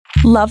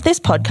Love this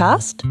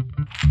podcast?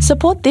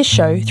 Support this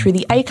show through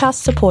the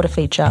Acast supporter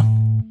feature.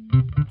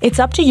 It's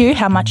up to you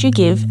how much you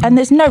give, and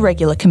there's no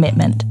regular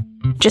commitment.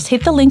 Just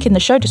hit the link in the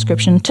show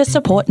description to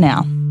support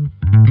now.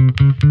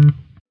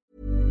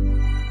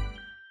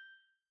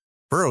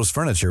 Burrow's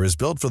furniture is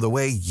built for the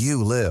way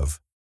you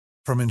live.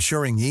 From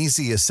ensuring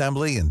easy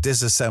assembly and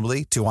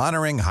disassembly to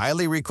honoring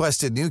highly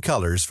requested new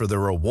colors for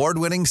their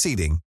award-winning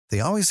seating, they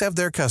always have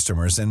their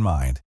customers in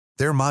mind.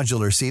 Their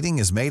modular seating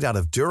is made out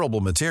of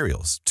durable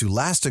materials to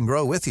last and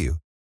grow with you.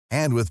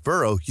 And with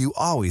Burrow, you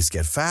always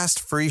get fast,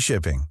 free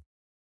shipping.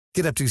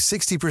 Get up to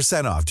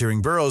 60% off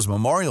during Burrow's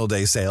Memorial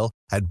Day sale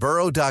at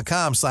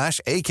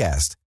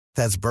burrow.com/ACAST.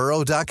 That's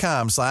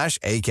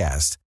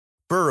burrow.com/ACAST.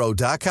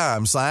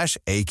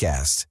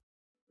 burrow.com/ACAST.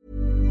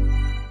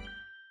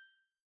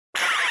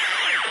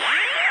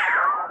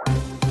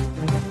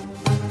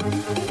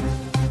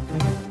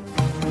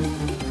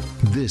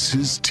 This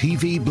is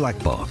TV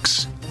Black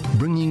Box,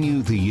 bringing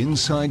you the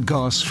inside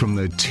goss from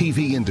the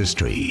TV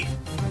industry.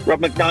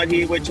 Rob McKnight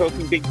here. We're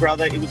talking Big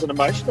Brother. It was an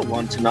emotional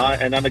one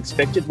tonight, an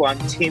unexpected one.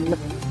 Tim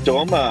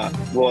Dormer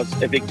was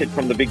evicted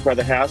from the Big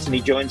Brother house, and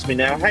he joins me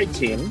now. Hey,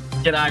 Tim.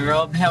 G'day,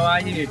 Rob. How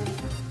are you?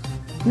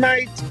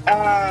 Mate,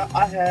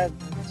 I have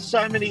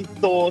so many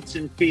thoughts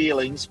and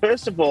feelings.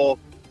 First of all,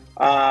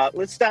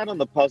 let's start on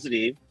the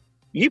positive.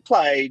 You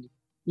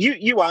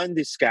owned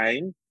this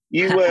game.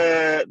 You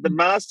were the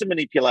master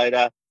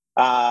manipulator.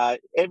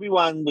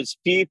 Everyone was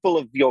fearful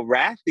of your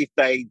wrath if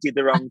they did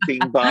the wrong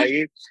thing by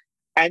you.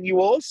 And you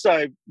were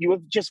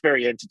just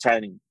very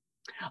entertaining.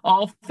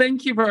 Oh,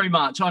 thank you very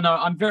much. I know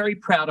I'm very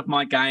proud of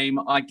my game.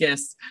 I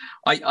guess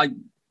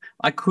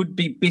I could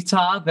be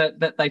bitter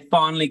that they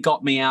finally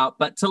got me out,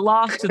 but to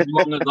last as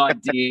long as I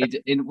did,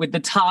 with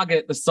the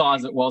target the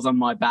size it was on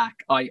my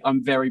back,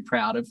 I'm very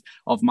proud of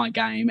my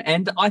game.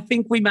 And I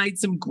think we made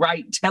some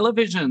great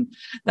television.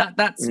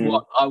 That's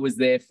what I was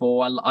there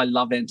for. I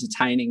love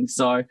entertaining,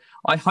 so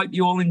I hope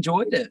you all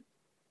enjoyed it.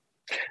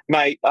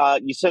 Mate,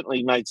 you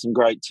certainly made some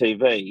great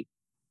TV.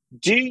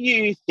 Do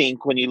you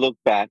think, when you look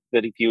back,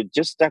 that if you had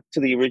just stuck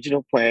to the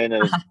original plan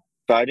of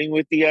voting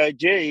with the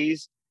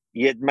OGs,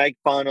 you'd make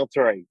Final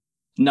Three?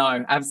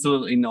 No,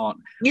 absolutely not.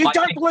 You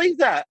don't believe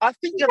that? I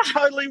think you're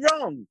totally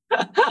wrong.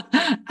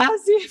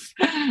 As if,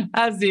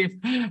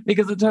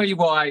 because I'll tell you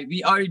why,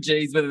 the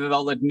OGs, whether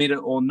they'll admit it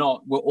or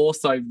not, were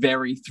also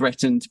very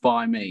threatened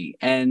by me.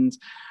 And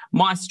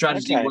my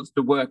strategy was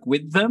to work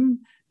with them.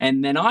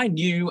 And then I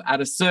knew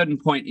at a certain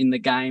point in the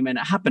game, and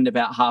it happened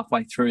about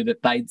halfway through,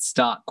 that they'd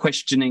start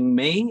questioning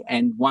me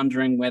and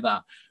wondering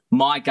whether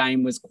my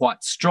game was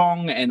quite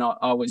strong and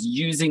I was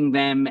using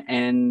them.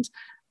 And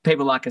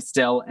people like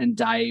Estelle and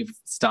Dave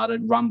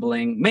started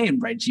rumbling. Me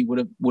and Reggie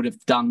would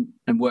have done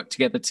and worked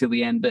together till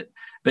the end, but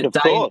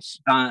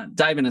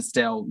Dave and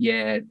Estelle,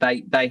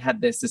 they had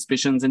their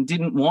suspicions and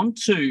didn't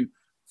want to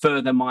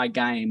further my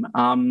game.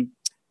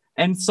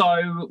 And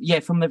so,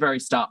 from the very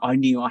start, I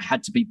knew I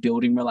had to be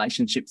building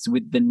relationships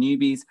with the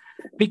newbies,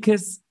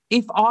 because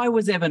if I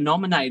was ever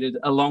nominated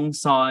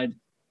alongside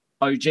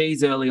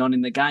OGs early on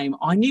in the game,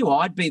 I knew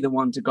I'd be the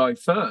one to go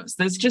first.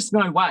 There's just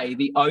no way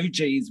the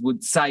OGs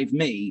would save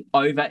me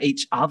over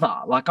each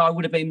other. Like, I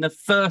would have been the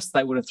first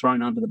they would have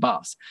thrown under the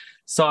bus.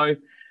 So,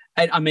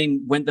 I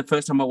mean, when the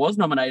first time I was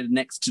nominated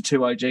next to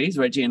two OGs,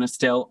 Reggie and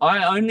Estelle,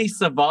 I only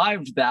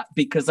survived that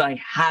because I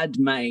had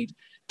made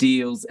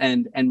deals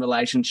and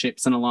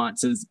relationships and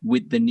alliances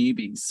with the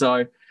newbies.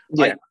 So,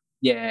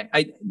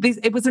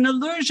 it was an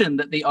illusion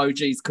that the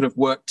OGs could have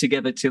worked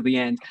together till the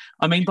end.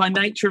 I mean, by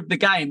nature of the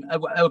game,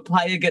 a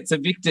player gets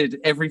evicted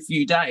every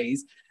few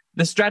days.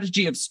 The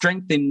strategy of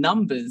strength in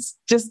numbers,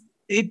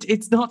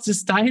 it's not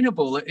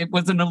sustainable. It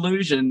was an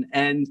illusion.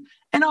 And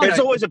there's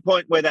always a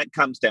point where that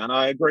comes down.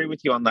 I agree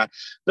with you on that.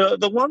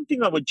 The one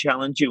thing I would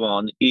challenge you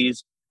on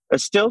is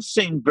Estelle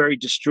seemed very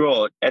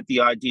distraught at the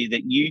idea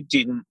that you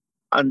didn't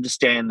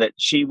understand that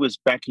she was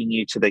backing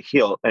you to the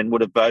hilt and would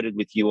have voted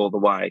with you all the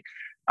way.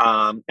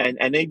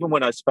 And even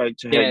when I spoke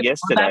to her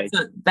yesterday...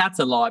 That's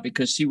a lie,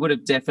 because she would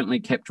have definitely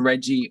kept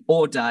Reggie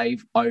or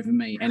Dave over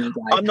me any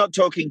day. I'm not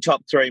talking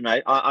top three,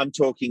 mate. I'm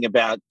talking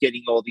about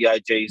getting all the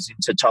OGs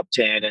into top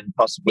 10 and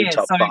possibly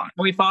top 5.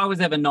 So if I was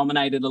ever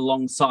nominated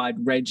alongside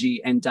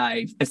Reggie and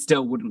Dave,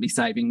 Estelle wouldn't be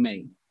saving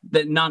me.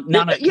 I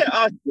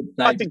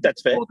think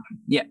that's fair.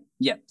 Yeah.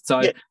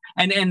 So,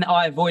 and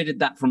I avoided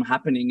that from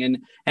happening.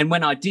 And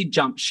when I did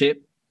jump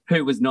ship,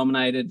 who was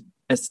nominated?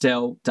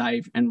 Estelle,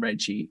 Dave, and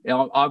Reggie.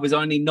 I was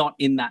only not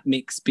in that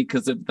mix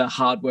because of the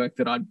hard work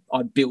that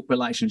I'd built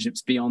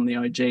relationships beyond the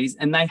OGs,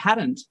 and they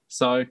hadn't.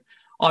 So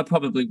I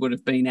probably would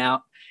have been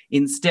out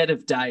instead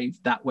of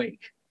Dave that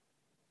week.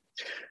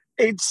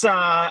 It's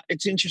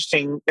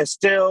interesting.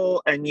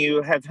 Estelle and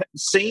you have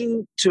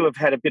seemed to have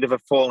had a bit of a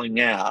falling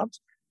out.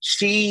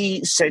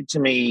 She said to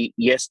me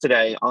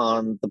yesterday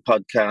on the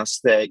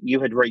podcast that you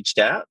had reached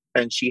out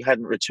and she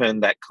hadn't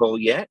returned that call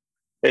yet.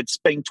 It's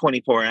been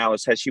 24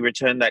 hours. Has she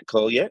returned that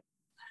call yet?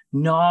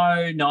 No.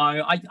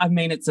 I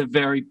mean, it's a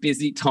very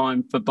busy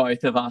time for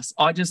both of us.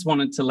 I just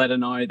wanted to let her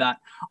know that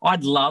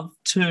I'd love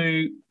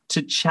to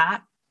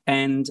chat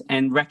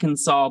and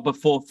reconcile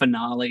before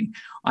finale.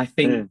 I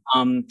think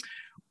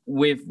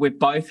we've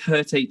both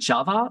hurt each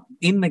other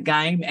in the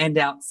game and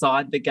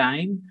outside the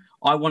game.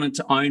 I wanted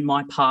to own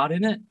my part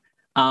in it,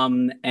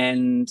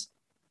 and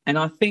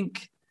I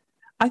think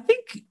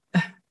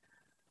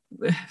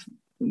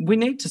we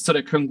need to sort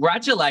of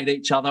congratulate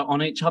each other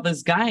on each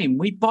other's game.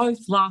 We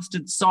both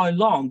lasted so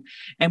long,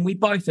 and we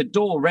both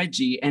adore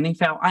Reggie. And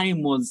if our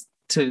aim was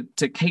to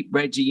keep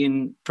Reggie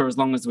in for as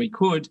long as we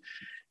could,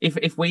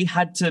 if we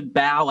had to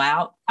bow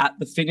out at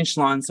the finish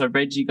line so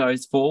Reggie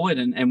goes forward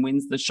and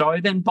wins the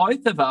show, then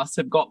both of us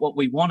have got what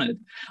we wanted.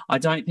 I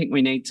don't think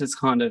we need to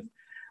kind of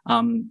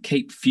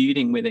keep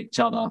feuding with each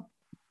other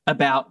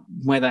about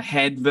whether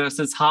head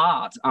versus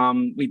heart.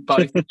 We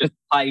both just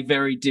play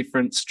very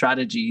different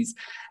strategies.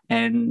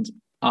 And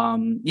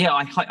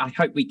I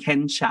hope we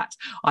can chat.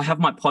 I have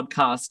my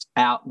podcast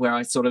out where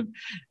I sort of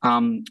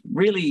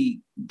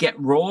really get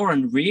raw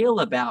and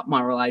real about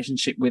my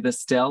relationship with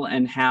Estelle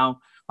and how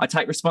I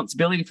take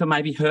responsibility for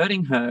maybe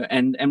hurting her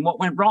and what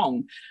went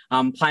wrong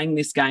playing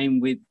this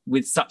game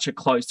with such a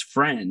close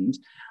friend.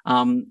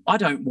 I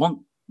don't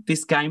want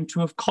this game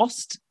to have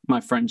cost my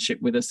friendship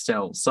with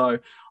Estelle. So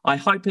I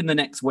hope in the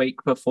next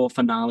week before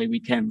finale we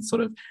can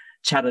sort of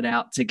chat it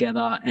out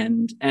together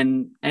and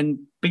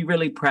be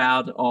really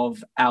proud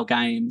of our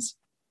games.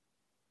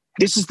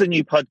 This is the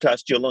new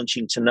podcast you're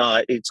launching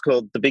tonight. It's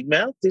called The Big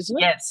Mouth, isn't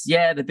it? Yes,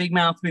 yeah, The Big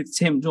Mouth with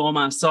Tim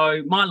Dormer.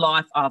 So my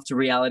life after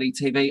reality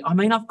TV, I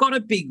mean, I've got a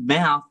big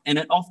mouth and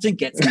it often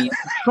gets me into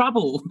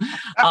trouble.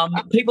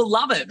 People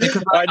love it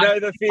because I know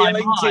the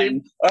feeling,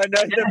 Tim. I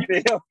know the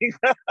feeling.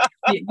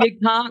 You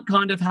can't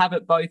kind of have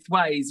it both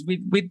ways.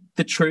 With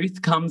the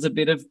truth comes a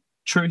bit of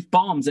truth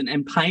bombs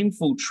and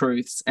painful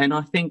truths. And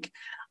I think,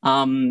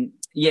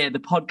 the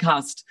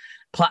podcast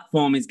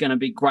platform is going to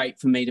be great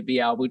for me to be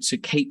able to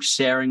keep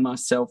sharing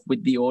myself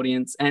with the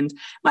audience and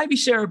maybe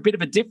share a bit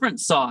of a different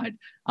side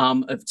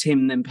of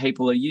Tim than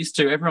people are used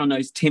to. Everyone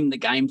knows Tim, the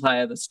game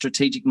player, the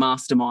strategic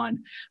mastermind,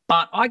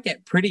 but I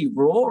get pretty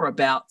raw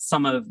about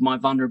some of my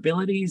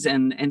vulnerabilities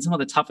and some of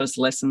the toughest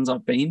lessons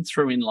I've been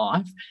through in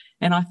life.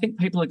 And I think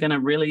people are going to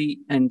really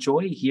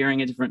enjoy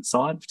hearing a different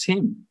side of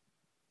Tim.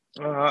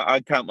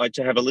 I can't wait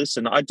to have a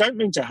listen. I don't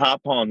mean to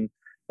harp on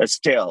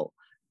Estelle,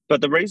 but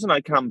the reason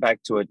I come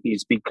back to it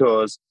is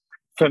because,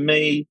 for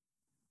me,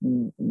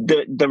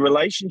 the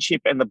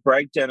relationship and the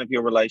breakdown of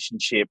your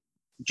relationship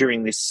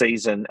during this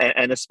season,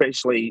 and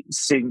especially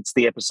since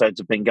the episodes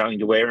have been going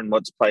to air and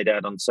what's played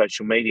out on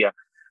social media,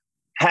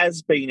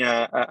 has been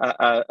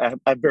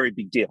a very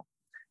big deal.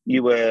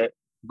 You were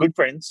good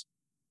friends.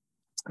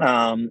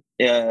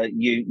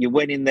 You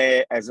went in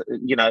there as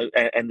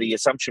and the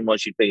assumption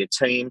was you'd be a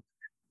team.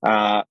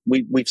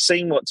 We've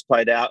seen what's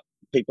played out.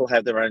 People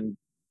have their own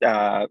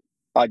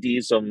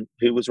ideas on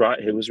who was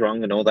right, who was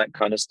wrong, and all that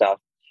kind of stuff.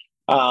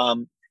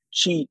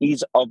 She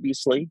is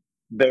obviously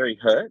very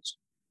hurt.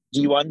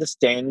 Do you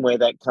understand where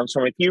that comes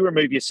from? If you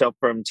remove yourself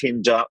from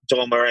Tim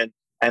Dormer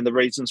and the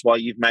reasons why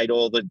you've made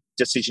all the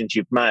decisions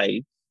you've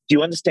made, do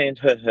you understand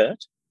her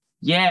hurt?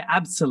 Yeah,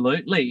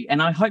 absolutely.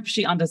 And I hope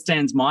she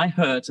understands my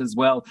hurt as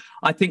well.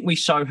 I think we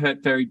show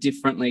hurt very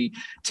differently.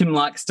 Tim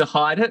likes to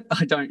hide it.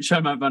 I don't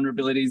show my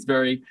vulnerabilities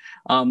very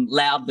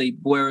loudly,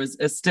 whereas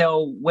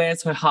Estelle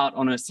wears her heart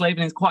on her sleeve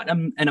and is quite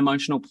an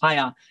emotional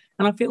player.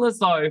 And I feel as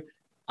though,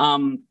 I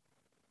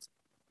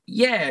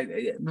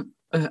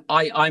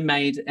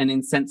made an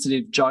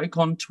insensitive joke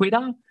on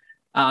Twitter.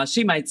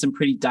 She made some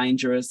pretty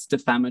dangerous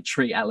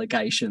defamatory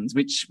allegations,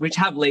 which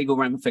have legal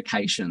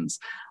ramifications.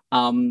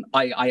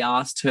 I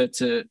asked her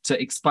to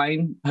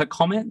explain her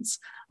comments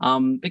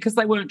because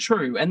they weren't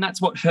true. And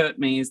that's what hurt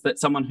me, is that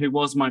someone who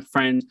was my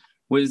friend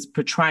was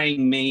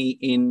portraying me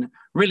in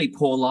really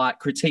poor light,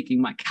 critiquing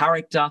my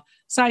character,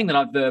 saying that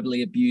I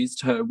verbally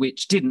abused her,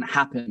 which didn't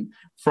happen.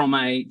 From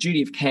a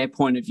duty of care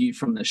point of view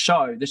from the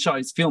show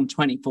is filmed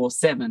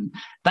 24/7.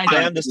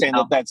 I understand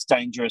that that's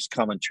dangerous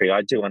commentary.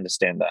 I do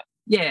understand that.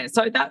 Yeah,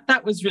 so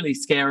that was really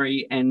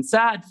scary and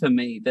sad for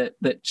me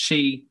that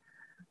she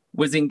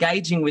was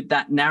engaging with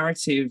that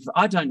narrative.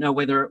 I don't know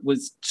whether it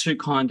was to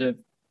kind of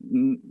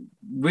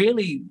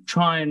really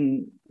try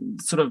and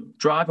sort of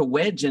drive a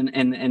wedge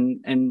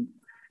and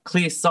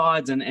clear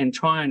sides and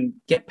try and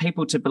get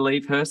people to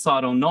believe her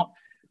side or not.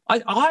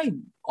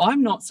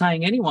 I'm not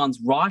saying anyone's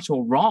right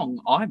or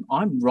wrong.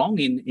 I'm wrong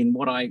in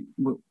what I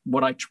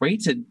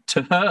treated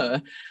to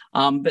her,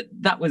 but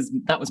that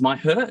was my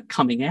hurt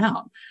coming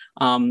out,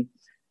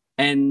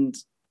 and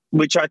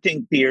which I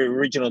think the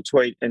original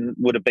tweet and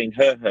would have been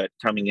her hurt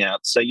coming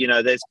out. So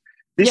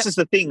this is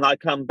the thing I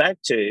come back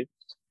to,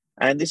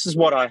 and this is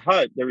what I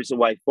hope there is a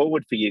way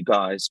forward for you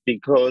guys,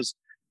 because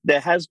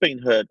there has been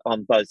hurt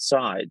on both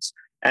sides,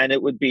 and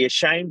it would be a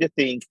shame to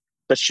think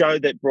the show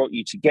that brought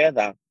you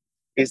together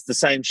is the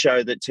same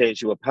show that tears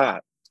you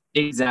apart.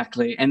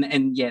 Exactly.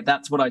 And yeah,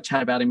 that's what I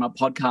chat about in my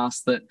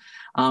podcast, that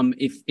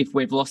if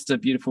we've lost a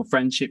beautiful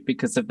friendship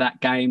because of that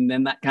game,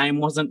 then that game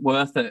wasn't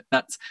worth it.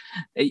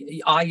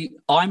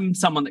 I'm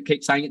someone that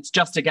keeps saying it's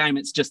just a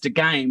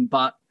game,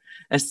 but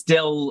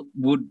Estelle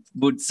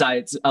would say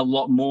it's a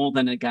lot more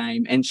than a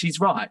game, and she's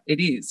right. It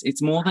is.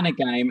 It's more than a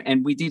game,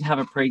 and we did have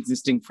a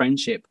pre-existing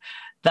friendship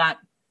that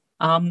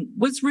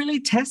was really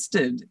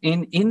tested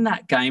in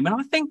that game, and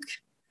I think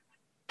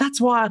that's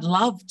why I'd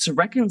love to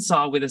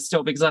reconcile with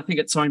Estelle, because I think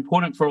it's so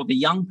important for all the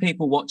young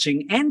people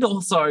watching and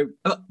also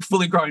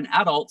fully grown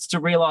adults to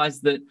realise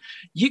that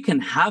you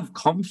can have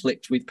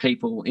conflict with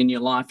people in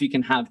your life. You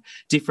can have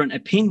different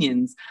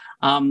opinions,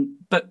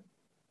 but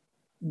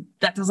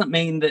that doesn't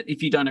mean that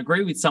if you don't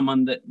agree with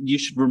someone that you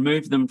should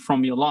remove them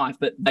from your life,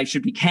 that they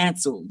should be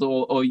cancelled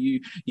or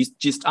you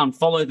just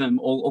unfollow them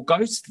or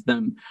ghost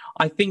them.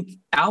 I think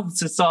our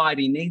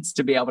society needs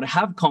to be able to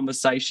have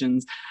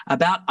conversations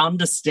about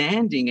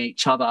understanding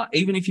each other,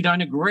 even if you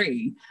don't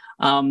agree.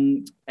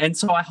 And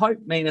so I hope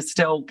me and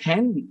Estelle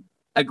can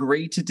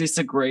agree to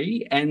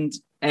disagree and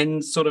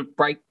sort of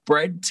break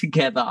bread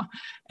together.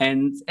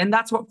 And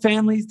that's what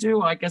families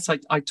do. I guess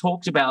I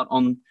talked about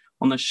on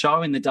the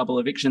show in the Double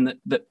Eviction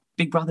that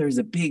Big Brother is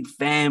a big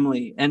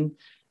family. And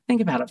think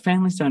about it,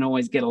 families don't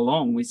always get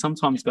along. We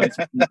sometimes go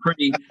through some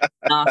pretty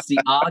nasty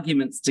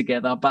arguments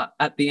together, but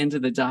at the end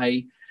of the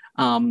day,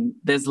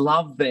 there's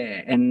love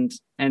there. And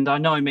I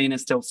know me and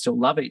Estelle still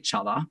love each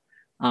other.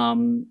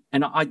 And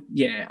I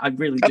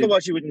really do.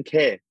 Otherwise you wouldn't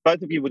care.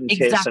 Both of you wouldn't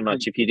care so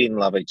much if you didn't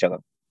love each other.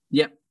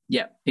 Yep,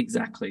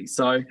 exactly.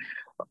 So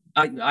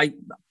am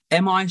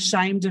I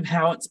ashamed of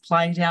how it's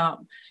played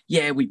out?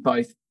 Yeah, we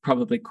both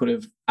probably could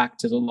have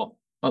acted a lot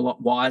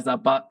wiser,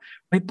 but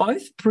we're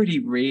both pretty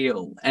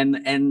real,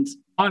 and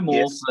I'm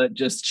also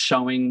just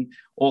showing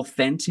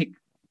authentic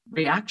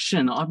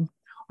reaction. I'm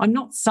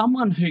not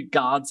someone who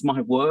guards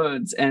my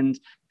words, and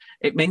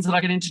it means that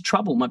I get into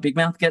trouble. My big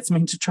mouth gets me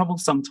into trouble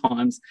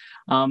sometimes,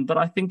 but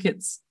I think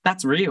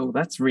that's real,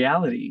 that's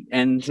reality,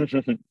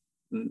 and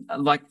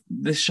like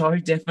the show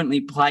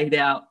definitely played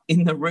out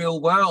in the real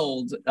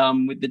world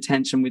with the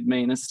tension with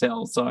me and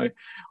Estelle. So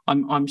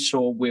I'm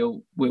sure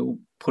we'll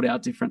put our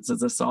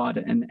differences aside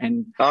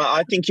and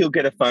I think you'll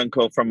get a phone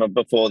call from her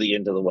before the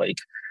end of the week,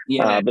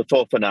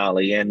 before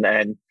finale, and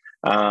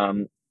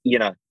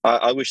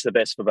I wish the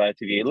best for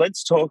both of you.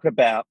 Let's talk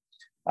about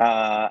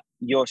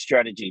your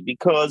strategy,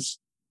 because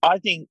I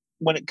think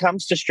when it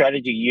comes to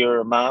strategy, you're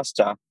a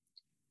master,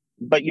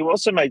 but you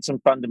also made some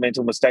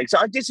fundamental mistakes.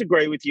 I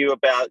disagree with you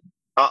about.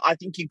 I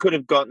think you could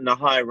have gotten a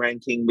higher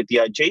ranking with the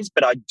OGs,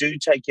 but I do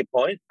take your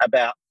point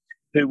about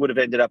who would have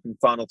ended up in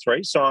final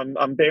three. So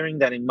I'm bearing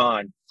that in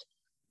mind.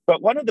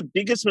 But one of the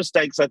biggest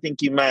mistakes I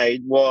think you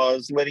made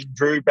was letting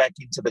Drew back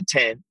into the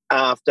tent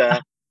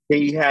after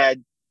he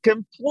had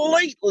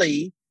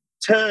completely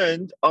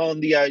turned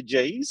on the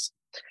OGs.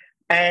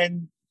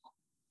 And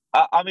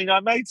I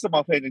made some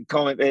offhanded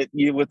comment that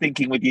you were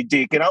thinking with your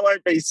dick, and I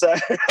won't be so.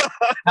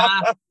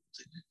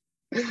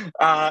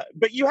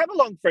 But you have a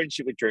long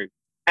friendship with Drew.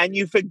 And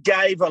you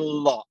forgave a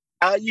lot.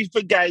 You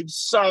forgave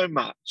so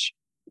much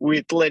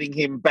with letting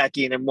him back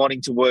in and wanting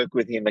to work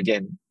with him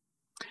again.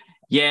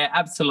 Yeah,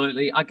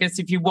 absolutely. I guess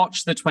if you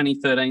watch the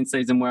 2013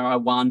 season where I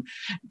won,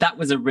 that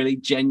was a really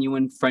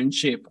genuine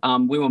friendship.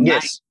 We were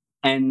mates.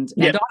 And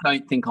I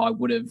don't think I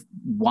would have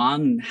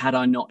won had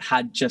I not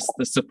had just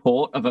the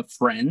support of a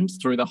friend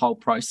through the whole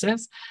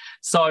process.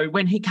 So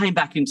when he came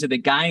back into the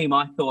game,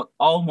 I thought,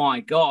 oh my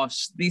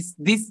gosh, this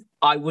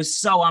I was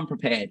so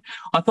unprepared.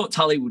 I thought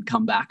Tully would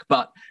come back,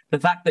 but the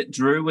fact that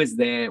Drew was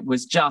there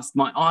was just,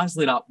 my eyes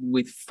lit up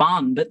with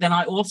fun. But then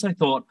I also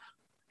thought,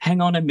 hang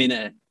on a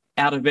minute,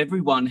 out of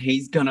everyone,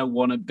 he's going to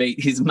want to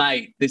beat his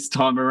mate this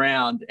time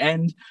around.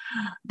 And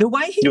the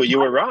way you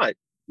were right.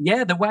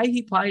 Yeah, the way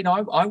he played,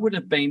 I would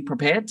have been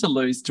prepared to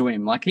lose to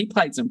him. Like, he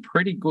played some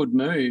pretty good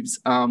moves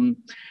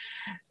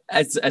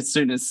as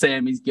soon as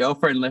Sam, his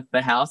girlfriend, left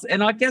the house.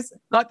 And I guess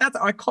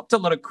I copped a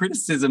lot of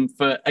criticism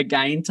for,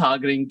 again,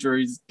 targeting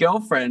Drew's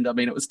girlfriend. I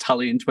mean, it was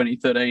Tully in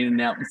 2013 and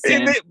now it was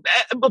Sam.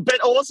 But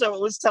also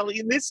it was Tully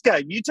in this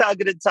game. You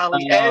targeted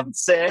Tully and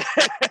Sam.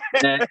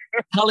 Yeah.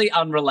 Tully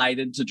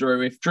unrelated to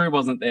Drew. If Drew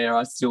wasn't there,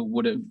 I still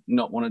would have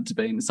not wanted to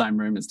be in the same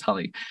room as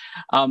Tully.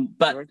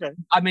 But okay.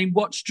 I mean,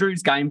 watch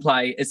Drew's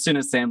gameplay. As soon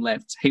as Sam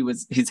left,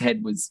 his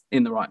head was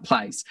in the right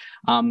place.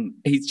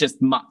 He's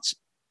just much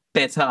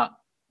better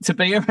to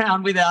be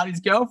around without his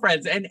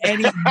girlfriends, and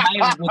any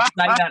male would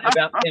say that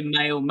about their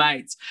male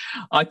mates.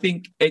 I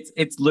think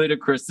it's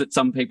ludicrous that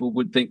some people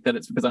would think that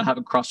it's because I have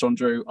a crush on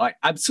Drew. I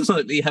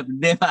absolutely have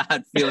never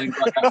had feelings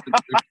like that with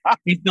Drew.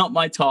 He's not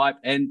my type,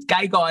 and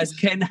gay guys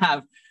can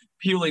have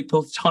purely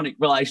platonic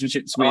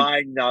relationships with.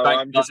 I know,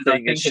 I'm just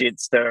being a shit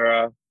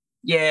stirrer.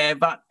 Yeah,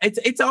 but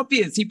it's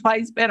obvious he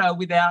plays better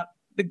without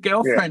the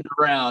girlfriend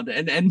around,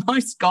 and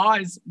most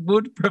guys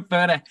would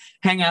prefer to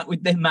hang out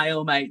with their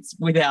male mates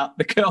without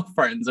the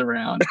girlfriends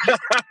around.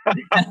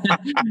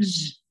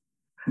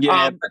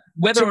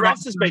 Whether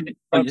Ross has been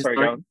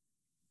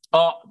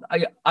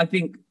I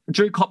think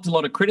Drew copped a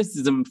lot of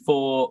criticism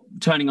for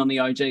turning on the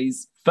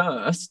OGs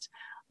first,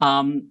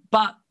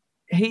 but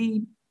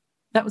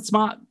that was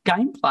smart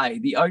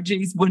gameplay. The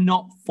OGs were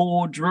not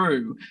for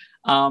Drew,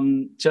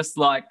 just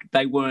like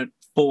they weren't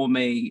for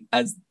me,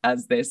 as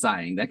they're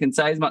saying. They can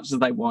say as much as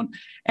they want.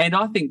 And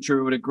I think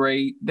Drew would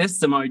agree. There's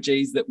some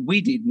OGs that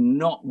we did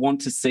not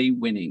want to see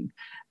winning.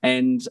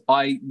 And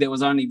there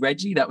was only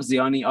Reggie. That was the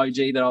only OG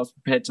that I was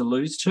prepared to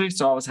lose to.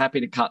 So I was happy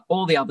to cut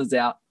all the others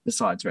out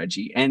besides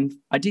Reggie. And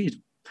I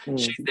did.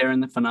 She's there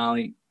in the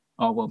finale.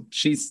 Oh, well,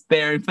 she's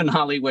there in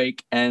finale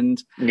week.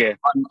 And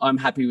I'm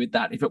happy with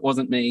that. If it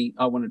wasn't me,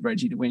 I wanted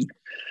Reggie to win.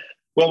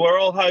 Well, we're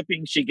all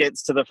hoping she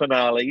gets to the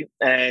finale.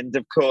 And,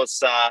 of course,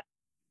 that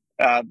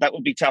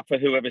would be tough for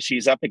whoever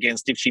she's up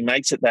against if she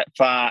makes it that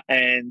far.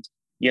 And,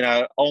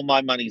 all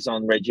my money's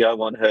on Reggie. I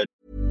want her.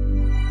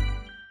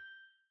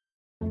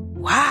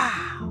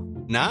 Wow.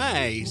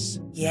 Nice.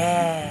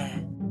 Yeah.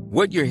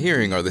 What you're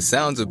hearing are the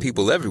sounds of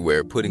people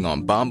everywhere putting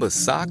on Bombas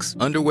socks,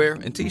 underwear,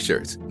 and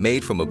T-shirts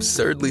made from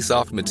absurdly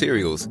soft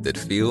materials that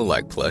feel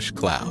like plush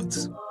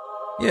clouds.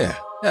 Yeah,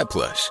 that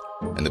plush.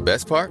 And the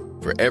best part?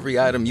 For every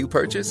item you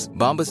purchase,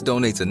 Bombas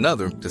donates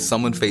another to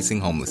someone facing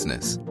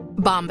homelessness.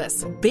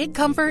 Bombas. Big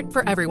comfort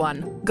for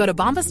everyone. Go to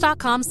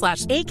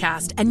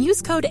bombas.com/ACAST and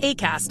use code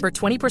ACAST for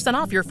 20%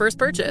 off your first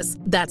purchase.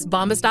 That's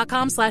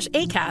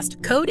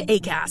bombas.com/ACAST, code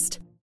ACAST.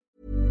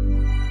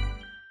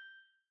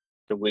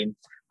 To win.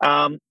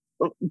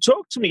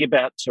 Talk to me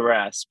about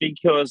Taras,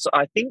 because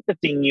I think the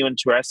thing you and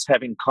Taras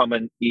have in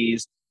common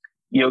is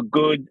you're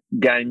good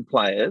game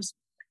players.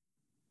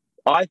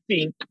 I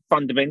think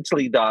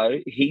fundamentally, though,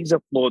 he's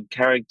a flawed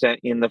character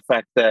in the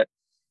fact that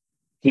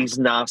he's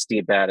nasty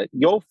about it.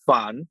 You're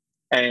fun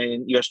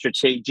and you're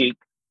strategic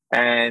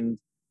and,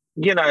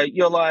 you're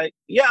like,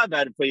 yeah, I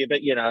voted for you,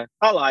 but,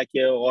 I like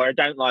you or I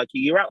don't like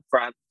you. You're up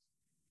front.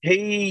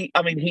 He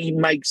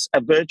makes a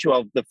virtue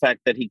of the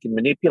fact that he can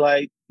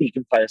manipulate, he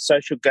can play a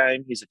social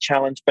game, he's a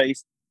challenge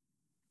beast.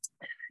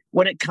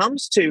 When it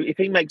comes to if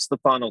he makes the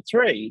final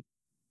three,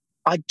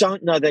 I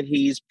don't know that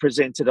he's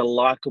presented a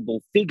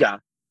likeable figure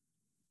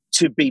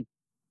to be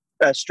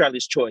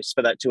Australia's choice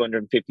for that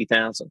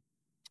 250,000.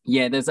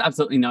 Yeah, there's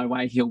absolutely no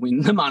way he'll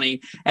win the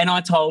money. And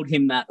I told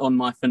him that on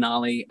my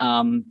finale,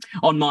 on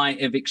my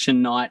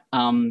eviction night,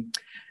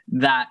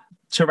 that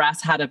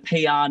Taras had a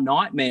PR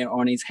nightmare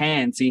on his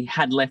hands. He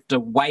had left a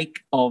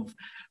wake of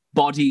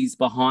bodies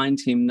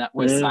behind him that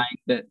were saying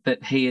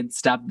that he had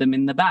stabbed them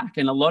in the back,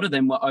 and a lot of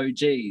them were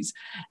OGs.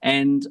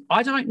 And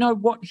I don't know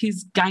what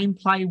his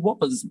gameplay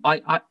was.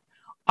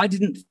 I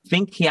didn't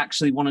think he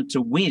actually wanted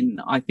to win.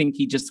 I think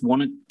he just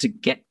wanted to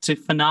get to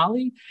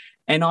finale.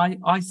 And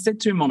I said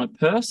to him on a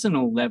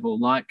personal level,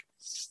 like,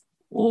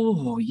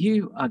 oh,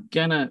 you are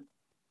going to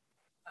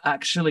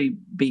actually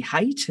be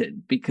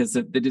hated because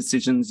of the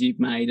decisions you've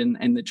made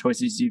and the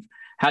choices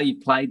how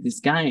you've played this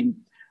game.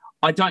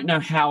 I don't know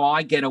how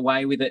I get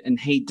away with it and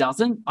he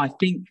doesn't. I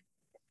think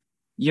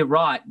you're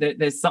right.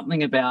 There's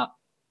something about,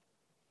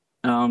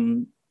 I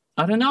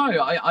don't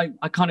know.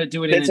 I kind of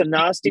do it. There's a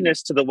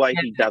nastiness to the way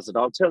he does it.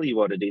 I'll tell you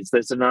what it is.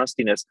 There's a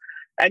nastiness.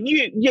 And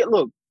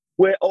look,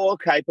 we're all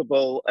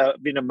capable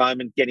of in a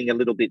moment getting a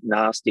little bit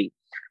nasty.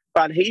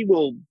 But he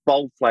will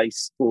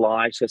bold-face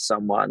lie to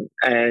someone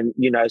and,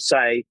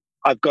 say,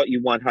 I've got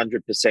you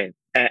 100%.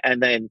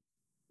 And then,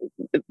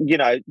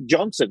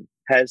 Johnson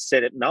has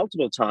said it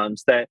multiple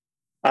times that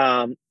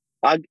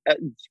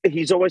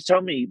he's always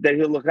told me that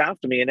he'll look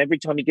after me, and every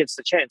time he gets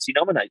the chance, he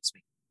nominates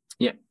me.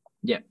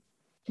 Yeah.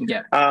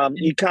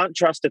 You can't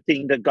trust a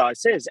thing the guy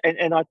says.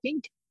 And I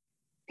think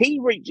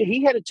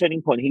he had a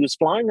turning point. He was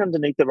flying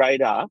underneath the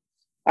radar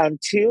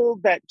until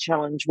that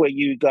challenge where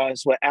you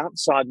guys were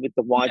outside with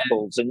the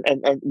whiteboards and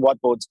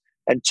whiteboards,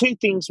 and two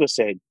things were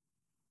said: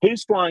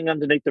 who's flying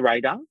underneath the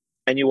radar,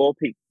 and you all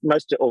picked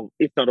most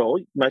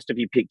of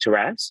you picked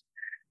Taras,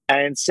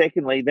 and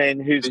secondly, then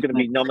who's going to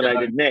be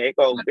nominated next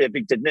or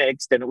evicted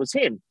next, and it was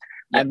him.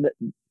 And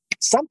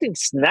something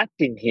snapped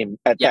in him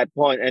at that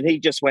point, and he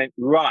just went,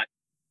 right,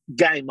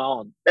 game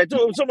on. It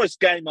was almost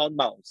game on,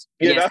 Moles.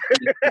 You know?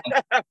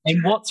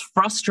 And what's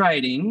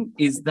frustrating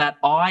is that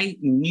I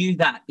knew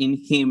that in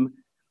him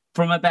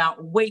from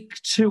about week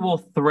 2 or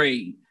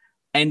 3,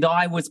 and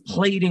I was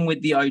pleading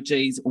with the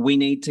OGs, we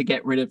need to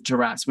get rid of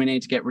Taras. We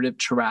need to get rid of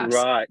Taras.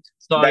 Right.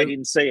 So they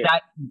didn't see it.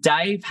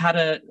 Dave had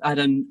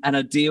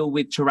a deal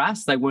with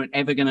Taras. They weren't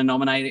ever going to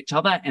nominate each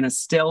other, and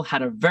Estelle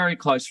had a very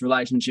close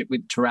relationship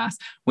with Taras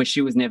where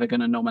she was never going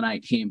to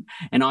nominate him.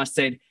 And I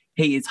said,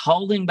 he is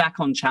holding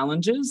back on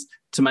challenges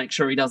to make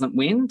sure he doesn't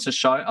win, to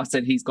show. I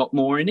said he's got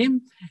more in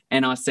him.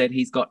 And I said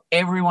he's got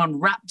everyone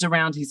wrapped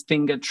around his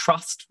finger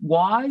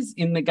trust-wise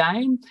in the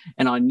game.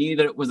 And I knew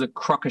that it was a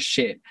crock of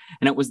shit.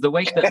 And it was the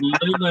week that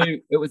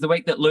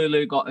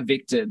Lulu got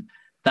evicted,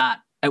 that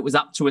it was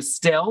up to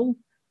Estelle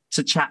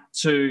to chat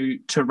to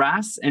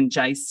Taras and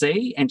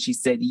JC. And she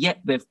said, yep,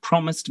 they've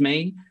promised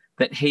me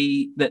that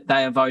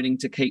they are voting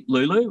to keep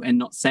Lulu and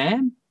not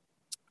Sam.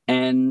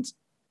 And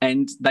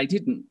they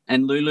didn't,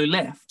 and Lulu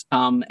left,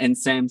 and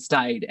Sam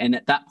stayed. And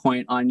at that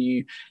point, I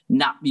knew,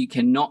 you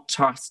cannot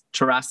trust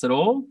Taras at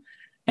all.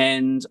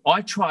 And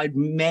I tried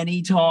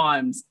many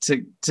times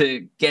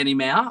to get him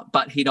out,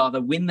 but he'd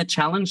either win the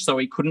challenge so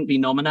he couldn't be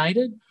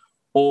nominated,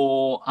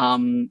 or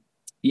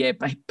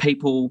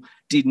people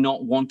did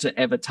not want to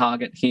ever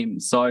target him.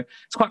 So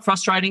it's quite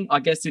frustrating. I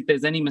guess if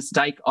there's any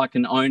mistake I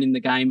can own in the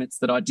game, it's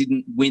that I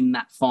didn't win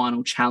that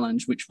final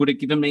challenge, which would have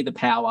given me the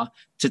power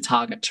to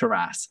target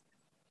Taras.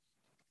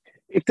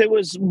 If there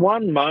was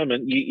one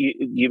moment,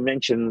 you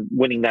mentioned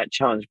winning that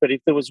challenge, but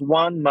if there was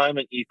one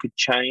moment you could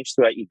change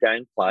throughout your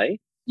gameplay,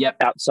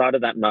 outside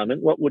of that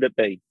moment, what would it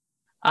be?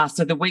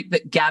 So the week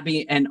that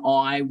Gabby and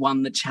I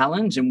won the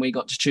challenge and we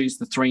got to choose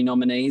the 3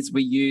 nominees,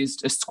 we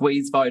used a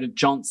squeeze vote of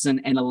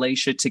Johnson and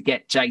Alicia to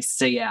get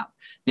JC out.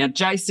 Now,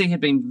 JC had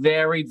been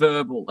very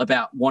verbal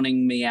about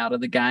wanting me out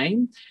of the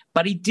game,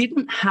 but he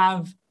didn't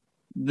have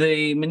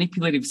the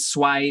manipulative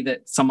sway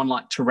that someone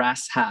like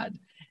Taras had.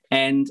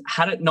 And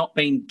had it not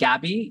been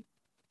Gabby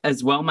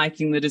as well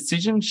making the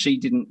decision, she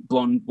didn't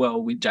blonde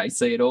well with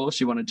JC at all.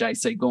 She wanted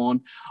JC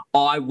gone.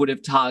 I would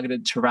have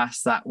targeted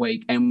Taras that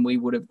week and we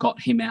would have got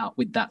him out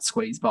with that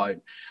squeeze vote.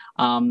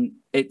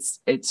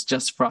 It's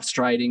just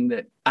frustrating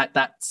that at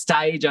that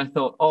stage I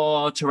thought,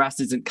 Taras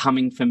isn't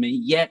coming for me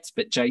yet,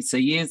 but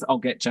JC is. I'll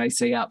get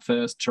JC out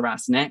first,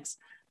 Taras next.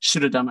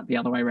 Should have done it the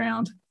other way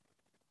around.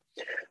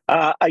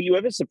 Are you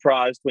ever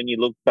surprised when you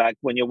look back,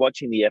 when you're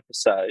watching the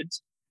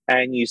episodes,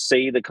 and you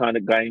see the kind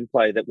of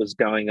gameplay that was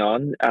going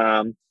on?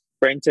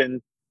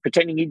 Brenton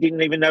pretending he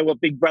didn't even know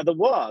what Big Brother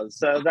was.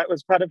 So that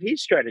was part of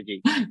his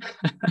strategy.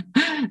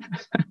 I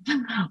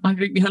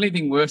think the only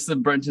thing worse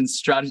than Brenton's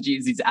strategy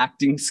is his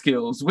acting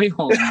skills. We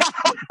all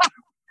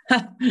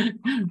I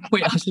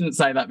shouldn't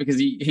say that because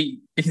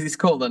he's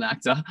called an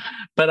actor.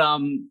 But I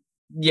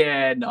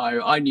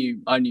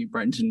knew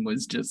Brenton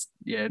was just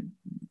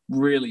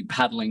really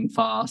paddling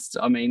fast.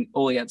 I mean,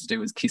 all he had to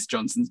do was kiss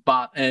Johnson's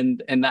butt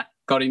and that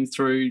got him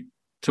through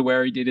to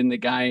where he did in the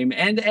game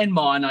and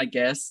mine, I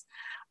guess.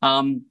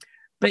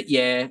 But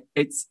yeah,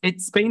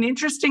 it's been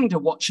interesting to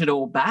watch it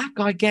all back,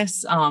 I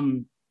guess.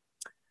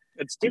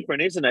 It's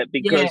different, isn't it?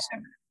 Because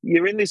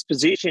you're in this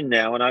position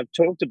now, and I've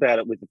talked about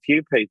it with a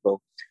few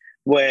people,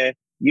 where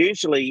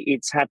usually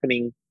it's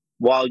happening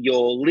while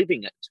you're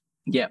living it.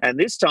 Yeah. And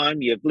this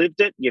time you've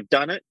lived it, you've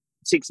done it.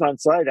 6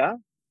 months later,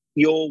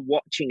 you're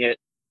watching it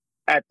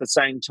at the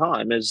same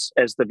time as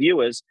the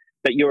viewers,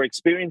 but you're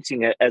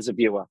experiencing it as a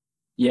viewer.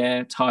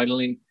 Yeah,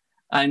 totally.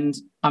 And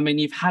I mean,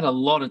 you've had a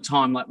lot of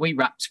time. Like we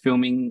wrapped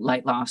filming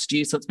late last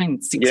year, so it's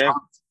been 6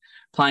 months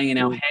playing in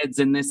our heads,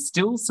 and there's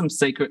still some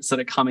secrets that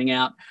are coming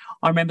out.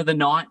 I remember the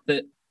night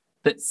that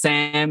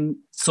Sam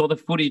saw the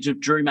footage of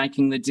Drew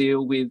making the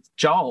deal with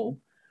Joel.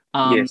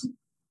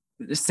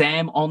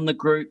 Sam on the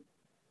group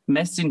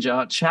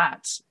messenger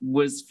chat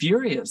was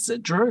furious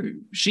at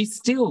Drew. She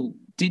still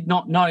did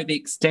not know the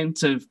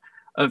extent of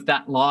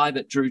that lie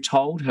that Drew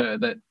told her,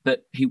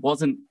 that he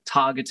wasn't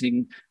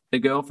targeting the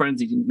girlfriends,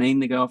 he didn't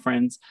mean the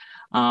girlfriends.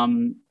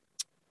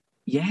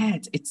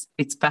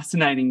 It's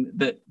fascinating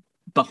that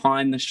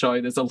behind the show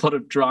there's a lot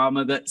of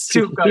drama that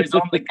still goes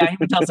on. The game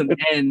doesn't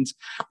end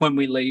when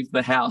we leave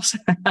the house.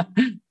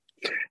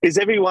 Is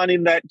everyone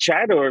in that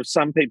chat, or have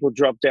some people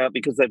dropped out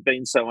because they've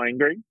been so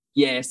angry?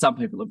 Yeah, some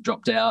people have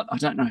dropped out. I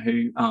don't know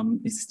who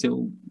is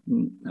still.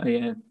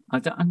 I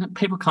don't,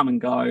 people come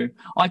and go.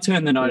 I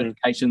turn the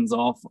notifications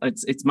off.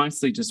 It's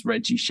mostly just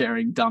Reggie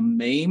sharing dumb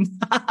memes.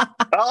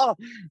 Oh,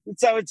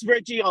 so it's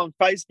Reggie on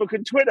Facebook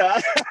and Twitter.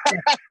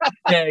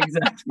 Yeah,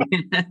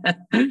 exactly.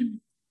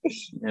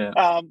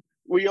 Yeah.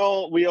 We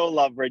all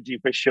love Reggie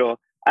for sure.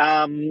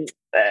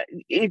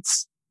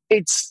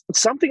 It's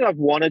something I've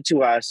wanted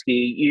to ask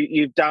you.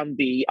 You've done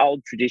the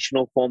old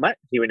traditional format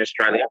here in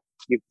Australia.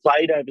 You've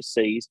played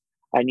overseas,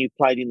 and you've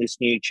played in this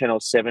new Channel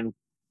 7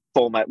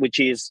 format, which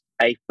is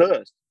a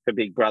first for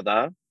Big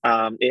Brother.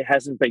 It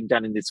hasn't been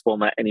done in this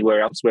format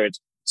anywhere else, where it's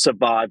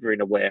Survivor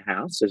in a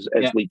warehouse, as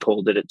we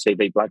called it at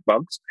TV Black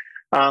Box.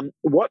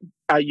 What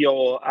are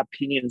your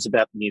opinions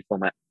about the new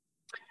format?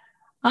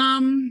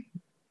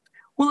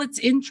 Well, it's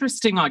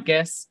interesting, I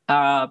guess,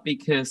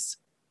 because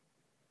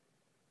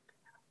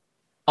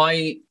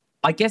I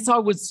guess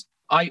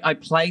I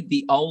played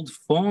the old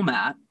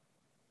format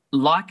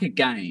like a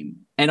game,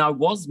 and I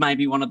was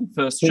maybe one of the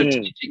first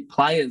strategic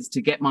players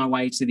to get my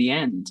way to the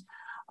end.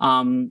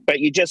 But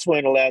you just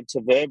weren't allowed to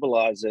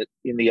verbalise it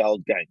in the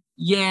old game.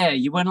 Yeah,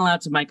 you weren't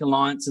allowed to make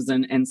alliances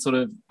and sort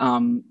of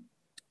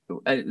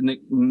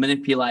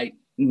manipulate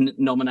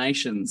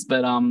nominations,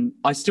 but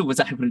I still was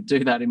able to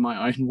do that in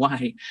my own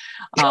way.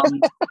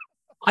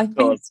 I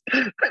think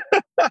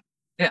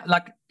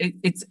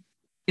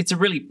it's a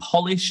really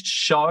polished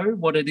show,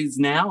 what it is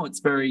now.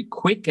 It's very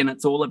quick and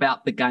it's all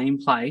about the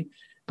gameplay.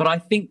 But I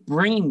think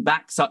bringing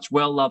back such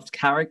well-loved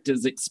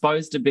characters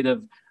exposed a bit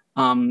of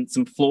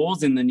some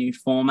flaws in the new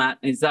format,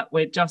 is that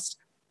we're just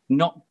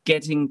not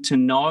getting to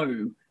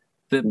know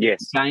the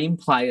game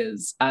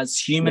players as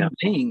human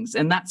beings.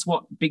 And that's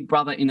what Big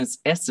Brother in its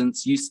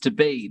essence used to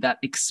be, that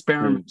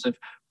experiment of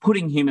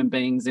putting human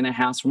beings in a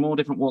house from all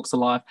different walks of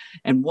life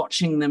and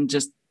watching them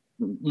just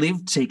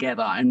live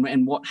together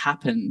and what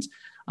happened.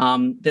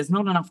 There's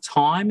not enough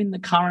time in the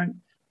current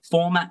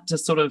format to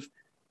sort of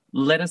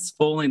let us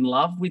fall in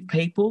love with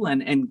people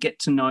and get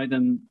to know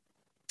them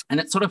and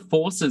it sort of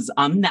forces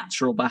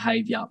unnatural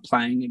behaviour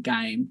playing a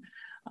game.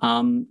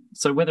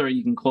 So whether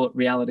you can call it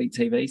reality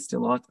TV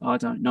still, I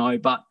don't know.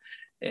 But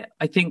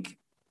I think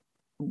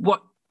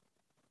what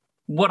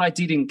I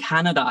did in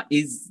Canada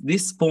is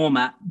this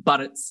format, but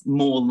it's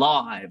more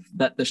live,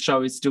 that the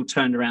show is still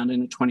turned around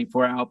in a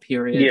 24-hour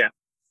period. Yeah.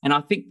 And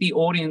I think the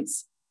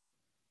audience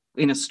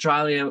in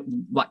Australia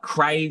like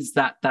craves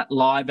that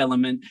live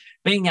element,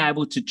 being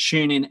able to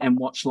tune in and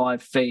watch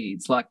live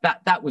feeds. Like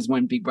that was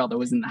when Big Brother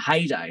was in the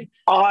heyday.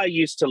 I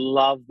used to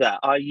love that.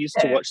 I used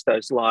to watch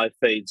those live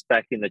feeds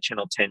back in the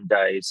Channel 10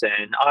 days,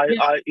 and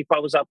I if I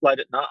was up late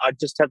at night, I'd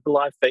just have the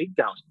live feed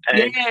going.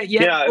 And, you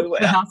know,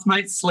 the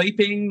housemates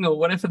sleeping or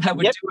whatever they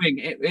were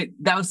doing.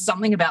 There was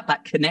something about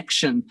that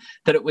connection,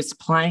 that it was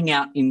playing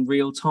out in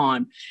real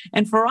time.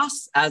 And for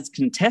us as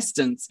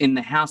contestants in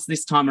the house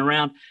this time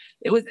around,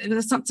 it was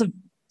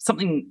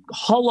something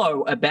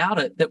hollow about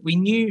it, that we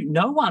knew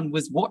no one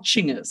was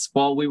watching us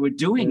while we were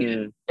doing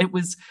it. It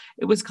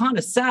was kind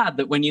of sad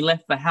that when you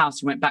left the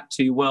house, you went back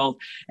to your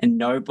world and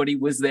nobody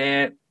was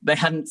there. They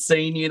hadn't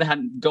seen you. They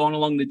hadn't gone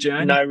along the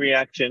journey. No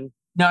reaction.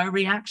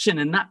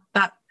 And that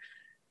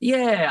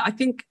I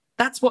think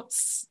that's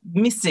what's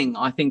missing,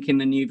 I think, in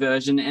the new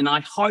version. And I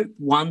hope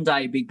one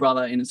day Big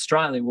Brother in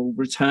Australia will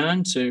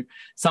return to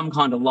some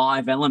kind of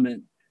live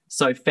element,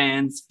 so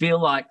fans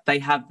feel like they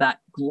have that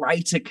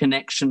greater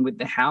connection with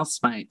the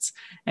housemates,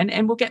 and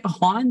we'll get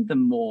behind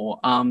them more.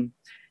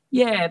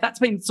 That's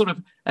been sort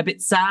of a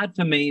bit sad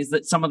for me, is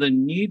that some of the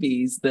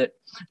newbies that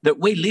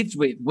we lived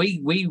with,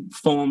 we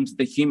formed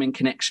the human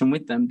connection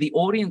with them. The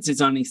audience is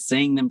only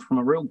seeing them from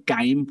a real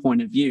game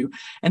point of view,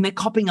 and they're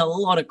copping a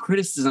lot of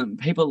criticism.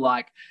 People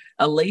like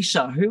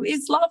Alicia, who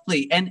is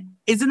lovely and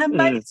is an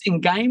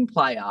amazing game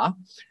player,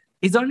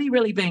 is only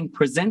really being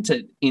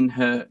presented in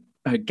her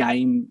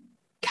game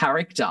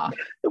character.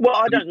 Well,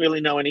 I don't really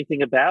know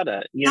anything about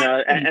it, you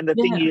know, and the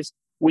thing is,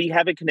 we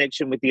have a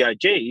connection with the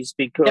OGs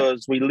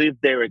because we lived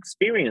their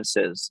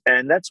experiences,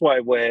 and that's why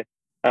we're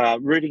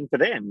rooting for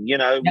them. You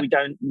know, we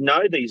don't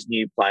know these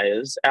new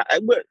players.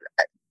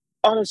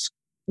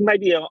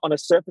 Maybe on a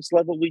surface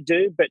level we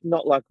do, but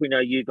not like we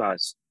know you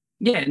guys.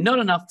 Yeah, not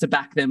enough to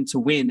back them to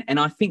win. And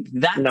I think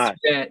that's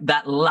where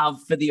that love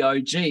for the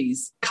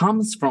OGs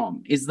comes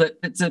from, is that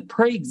it's a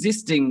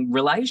pre-existing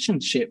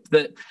relationship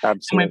that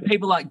when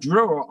people like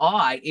Drew or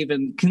I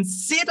even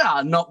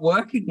consider not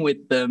working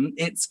with them,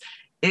 it's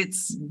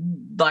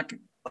like,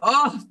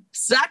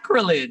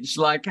 sacrilege.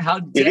 Like, how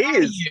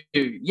dare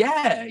you?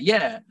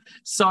 Yeah.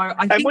 So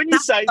I think when you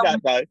say that,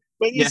 though,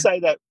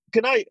 say that,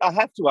 I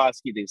have to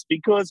ask you this,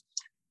 because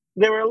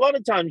there were a lot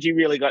of times you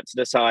really got to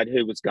decide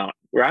who was going,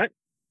 right?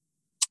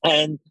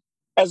 And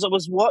as I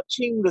was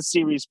watching the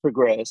series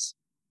progress,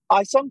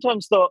 I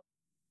sometimes thought,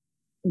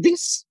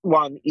 this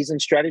one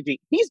isn't strategy.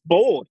 He's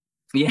bored.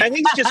 Yeah. And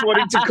he's just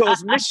wanting to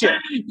cause mischief.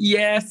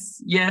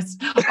 Yes.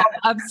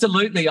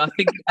 Absolutely. I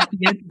think at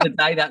the end of the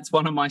day, that's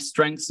one of my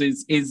strengths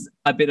is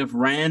a bit of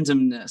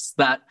randomness,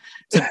 that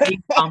to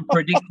be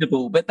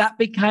unpredictable. But that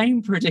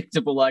became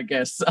predictable, I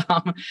guess.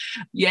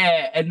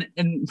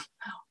 And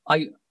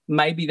I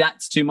maybe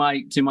that's to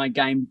my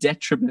game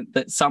detriment,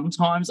 that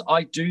sometimes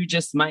I do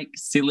just make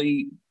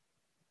silly,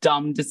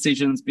 dumb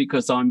decisions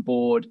because I'm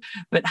bored.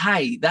 But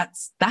hey,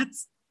 that's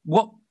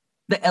what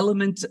the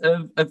element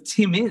of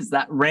Tim is,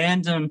 that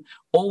random,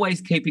 always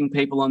keeping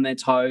people on their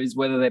toes,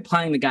 whether they're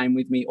playing the game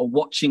with me or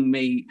watching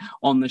me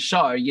on the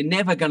show. You're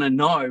never going to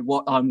know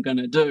what I'm going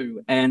to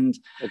do. And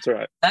that's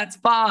right. That's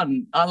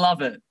fun. I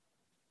love it.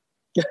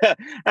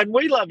 And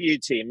we love you,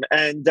 Tim.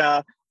 And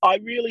I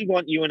really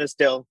want you and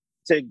Estelle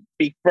to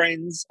be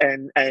friends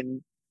and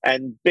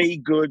be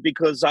good,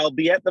 because I'll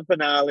be at the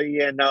finale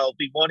and I'll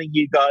be wanting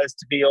you guys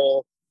to be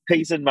all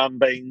peas and mum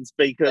beans,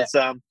 because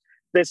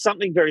there's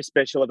something very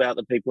special about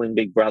the people in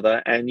Big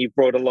Brother, and you've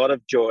brought a lot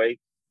of joy,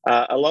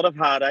 a lot of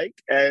heartache,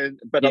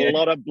 but a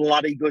lot of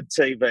bloody good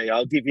TV.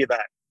 I'll give you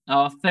that.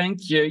 Oh,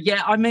 thank you.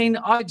 Yeah, I mean,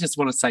 I just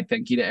want to say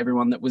thank you to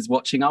everyone that was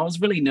watching. I was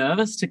really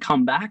nervous to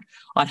come back.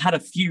 I'd had a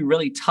few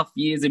really tough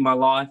years in my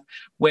life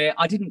where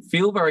I didn't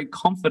feel very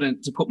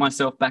confident to put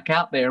myself back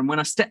out there. And when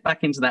I stepped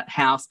back into that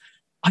house,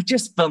 I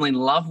just fell in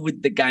love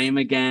with the game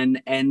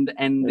again. And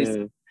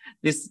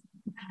this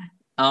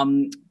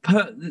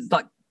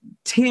like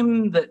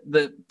Tim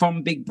that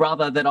from Big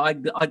Brother that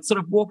I'd sort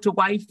of walked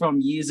away from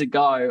years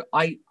ago.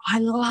 I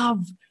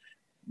love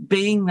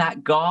being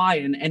that guy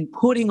and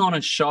putting on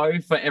a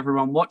show for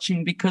everyone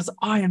watching, because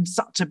I am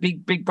such a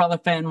big Big Brother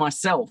fan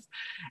myself.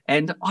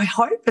 And I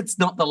hope it's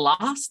not the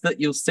last that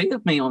you'll see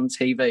of me on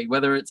TV,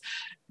 whether it's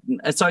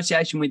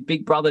association with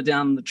Big Brother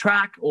down the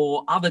track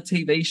or other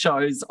TV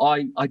shows.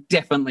 I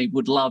definitely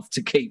would love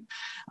to keep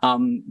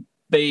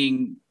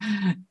being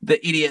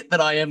the idiot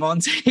that I am on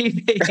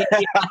TV.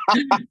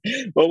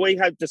 Well, we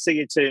hope to see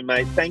you too,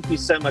 mate. Thank you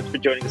so much for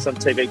joining us on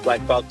TV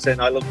Black Box,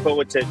 and I look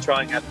forward to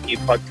trying out the new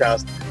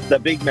podcast, The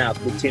Big Mouth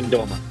with Tim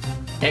Dormer.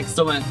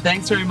 Excellent.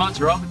 Thanks very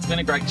much, Rob. It's been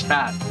a great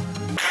chat.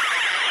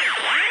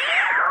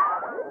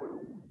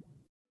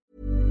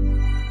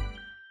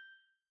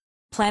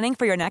 Planning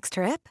for your next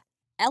trip?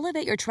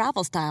 Elevate your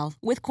travel style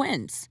with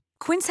Quince.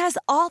 Quince has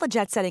all the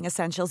jet-setting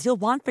essentials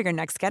you'll want for your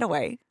next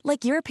getaway,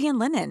 like European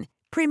linen,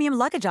 premium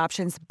luggage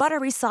options,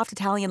 buttery soft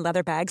Italian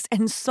leather bags,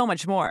 and so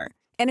much more.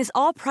 And is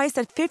all priced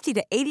at 50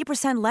 to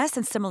 80% less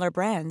than similar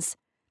brands.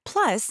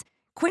 Plus,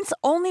 Quince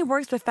only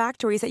works with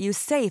factories that use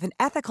safe and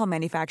ethical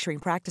manufacturing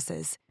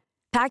practices.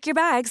 Pack your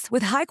bags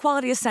with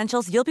high-quality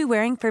essentials you'll be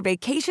wearing for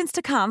vacations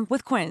to come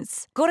with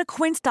Quince. Go to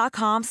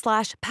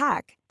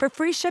quince.com/pack for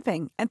free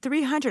shipping and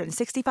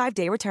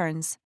 365-day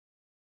returns.